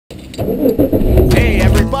Hey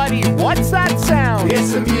everybody, what's that sound?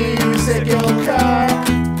 It's a musical car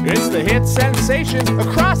It's the hit sensation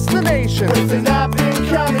across the nation with an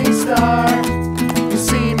up-and-coming star. You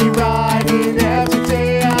see me riding every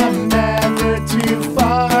day, I'm never too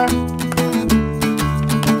far.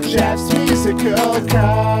 Jeff's musical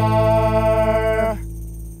car.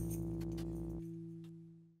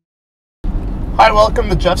 Hi, welcome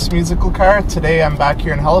to Jeff's Musical Car. Today I'm back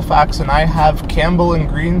here in Halifax and I have Campbell and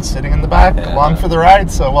Green sitting in the back along for the ride,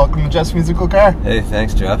 so welcome to Jeff's Musical Car. Hey,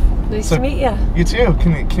 thanks Jeff. Nice to meet you. You too.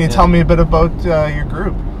 Can you tell me a bit about your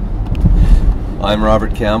group? I'm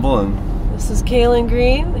Robert Campbell and This is Campbell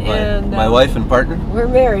Green, and my wife and partner. we're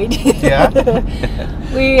married. Yeah?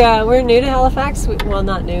 We're new to Halifax. Well,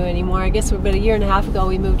 not new anymore. I guess about a year and a half ago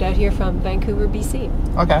we moved out here from Vancouver, BC.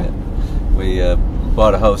 Okay. We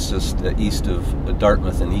bought a house just east of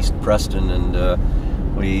Dartmouth and East Preston,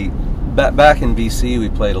 and we back in BC we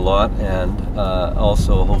played a lot and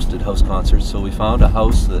also hosted house concerts. So we found a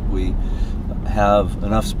house that we have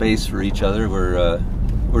enough space for each other.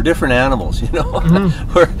 We're different animals, you know.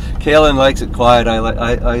 Where Kaylin likes it quiet,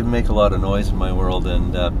 I make a lot of noise in my world,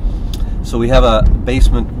 and so we have a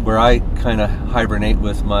basement where I kind of hibernate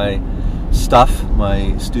with my stuff,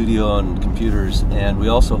 my studio and computers, and we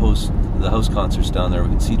also host the house concerts down there. We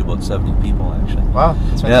can seat about 70 people actually. Wow,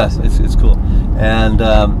 that's fantastic. Yeah, it's cool. And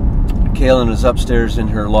Kaylin is upstairs in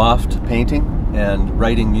her loft painting and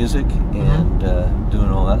writing music and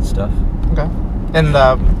doing all that stuff. Okay. And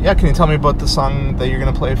yeah, can you tell me about the song that you're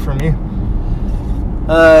going to play for me?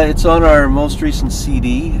 It's on our most recent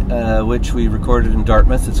CD, which we recorded in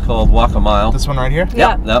Dartmouth. It's called Walk a Mile. This one right here?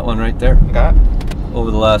 Yeah. That one right there. Okay.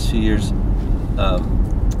 Over the last few years,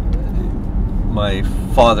 my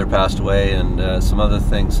father passed away, and some other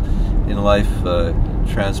things in life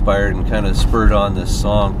transpired and kind of spurred on this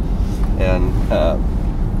song and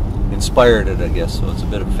inspired it, I guess. So it's a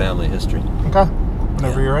bit of family history. Okay.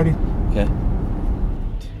 Whenever you're ready. Okay.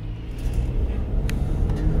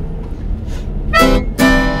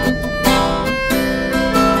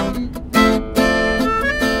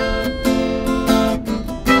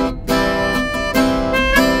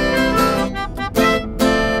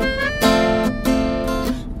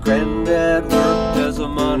 Granddad worked as a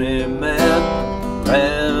money man,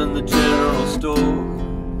 ran the general store.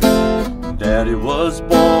 Daddy was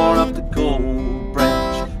born up the Gold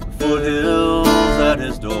Branch, foothills at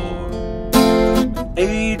his door.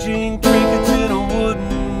 Aging trinkets in a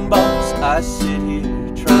wooden box, I sit here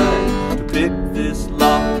trying to pick this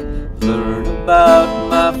lock, learn about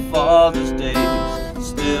my father's days.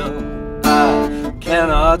 Still, I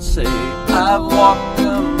cannot say I've walked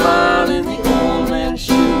a mile in the old man's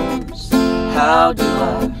shoes. How do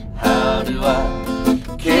I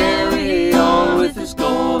carry on with this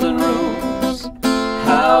golden rules?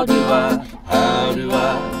 How do I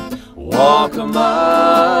walk a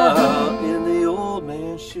mile in the old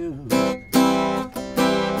man's shoes?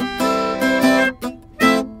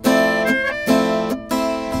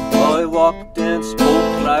 Oh, he walked and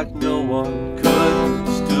spoke like no one could,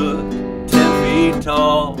 stood 10 feet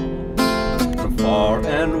tall. From far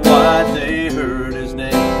and wide they heard his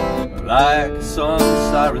name, like some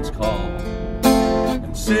siren's call.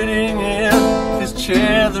 And sitting in his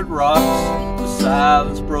chair that rocks, the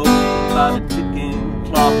silence broken by the ticking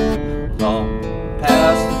clock. Long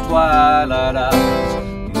past the twilight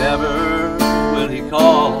hours, never will he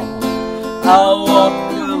call. I'll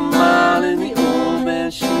walk a mile in the old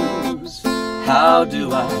man's shoes. How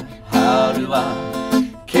do I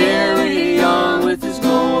carry on with his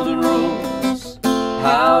golden rules?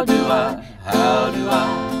 How do I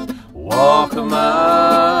walk a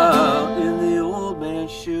mile in the old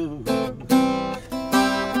man's shoes?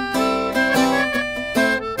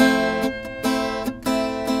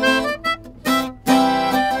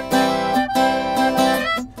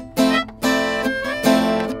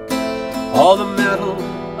 All the metal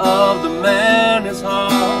of the man is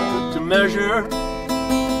hard to measure.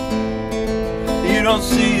 You don't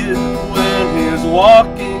see it when he's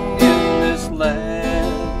walking in this land.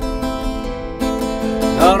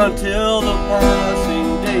 Not until the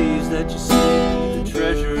passing days that you see the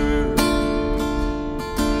treasure.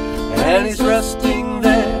 And he's resting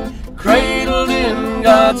there, cradled in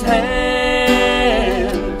God's hands.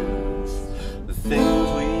 The things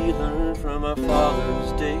we learned from our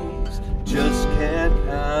father's days, just can't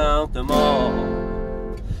count them all.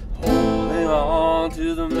 Holding on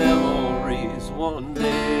to the memories, one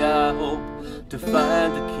day I hope to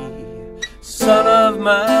find the key. Son of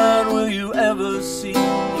mine, will you ever see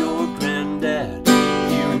your granddad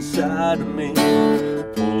here inside of me?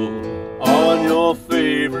 Pull on your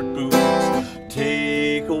favorite boots,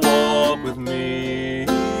 take a walk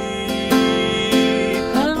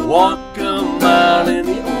walk a mile in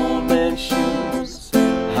the old man's shoes.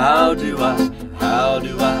 How do I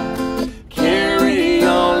carry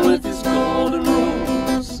on with this golden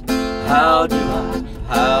rules? How do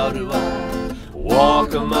I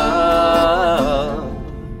walk a mile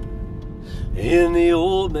in the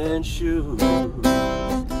old man's shoes? I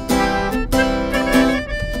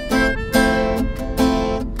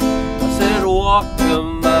said walk a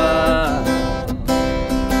mile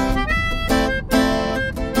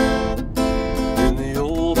in the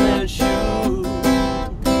old man's shoes.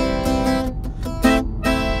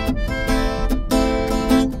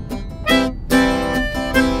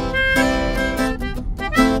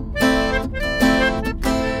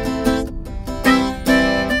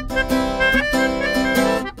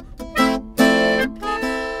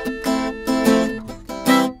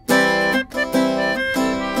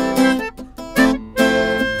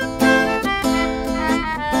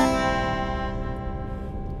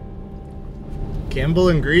 Campbell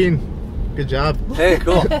and Green, good job. Hey,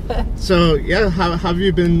 cool. So yeah, how have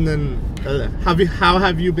you been? How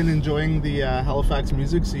have you been enjoying the Halifax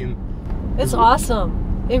music scene? It's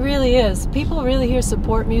awesome. It really is. People really here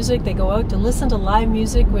support music. They go out to listen to live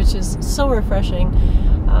music, which is so refreshing.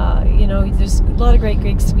 You know, there's a lot of great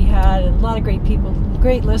gigs to be had, and a lot of great people,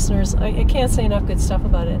 great listeners. I can't say enough good stuff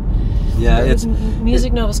about it. Yeah, it's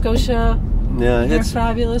Music Nova Scotia. Yeah, they're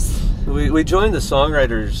fabulous. We joined the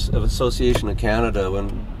Songwriters Association of Canada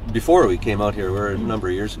before we came out here. A number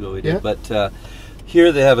of years ago we did, yeah. But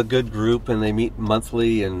here they have a good group and they meet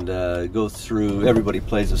monthly and go through. Everybody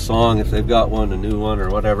plays a song if they've got one, a new one or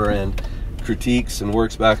whatever, and critiques and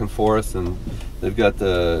works back and forth. And they've got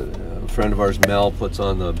a friend of ours, Mel, puts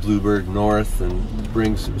on the Bluebird North and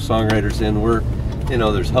brings songwriters in.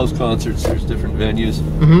 There's house concerts, there's different venues.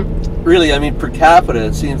 Mm-hmm. Really, I mean, per capita,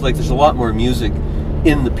 it seems like there's a lot more music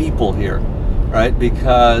in the people here, right?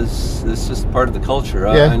 Because it's just part of the culture.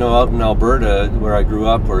 Yeah. I know out in Alberta, where I grew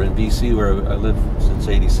up, or in BC, where I lived since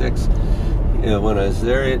 '86, when I was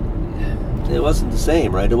there, it wasn't the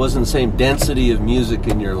same, right? It wasn't the same density of music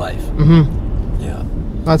in your life. Mm-hmm. Yeah.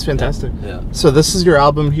 That's fantastic. Yeah. So this is your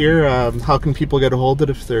album here. How can people get a hold of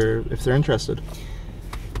it if they're interested?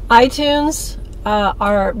 iTunes,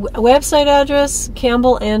 our website address,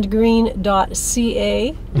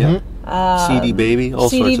 campbellandgreen.ca. Yeah. CD Baby, all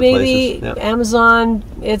CD sorts Baby, of places. Yeah. Amazon,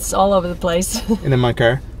 it's all over the place. And in my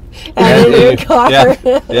car. And in your car.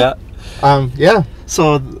 Yeah. Yeah.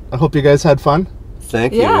 So I hope you guys had fun.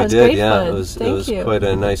 Thank you. Yeah, I it was did. great Yeah, fun. it was Thank you. quite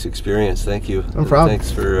a nice experience. Thank you. No problem. Thanks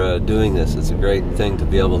for doing this. It's a great thing to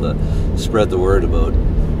be able to spread the word about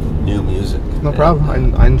new music. No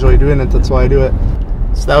problem. I enjoy doing it. That's why I do it.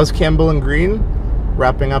 So that was Campbell and Green,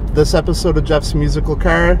 wrapping up this episode of Jeff's Musical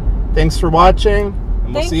Car. Thanks for watching,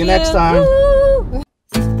 and we'll see you next time. Woo!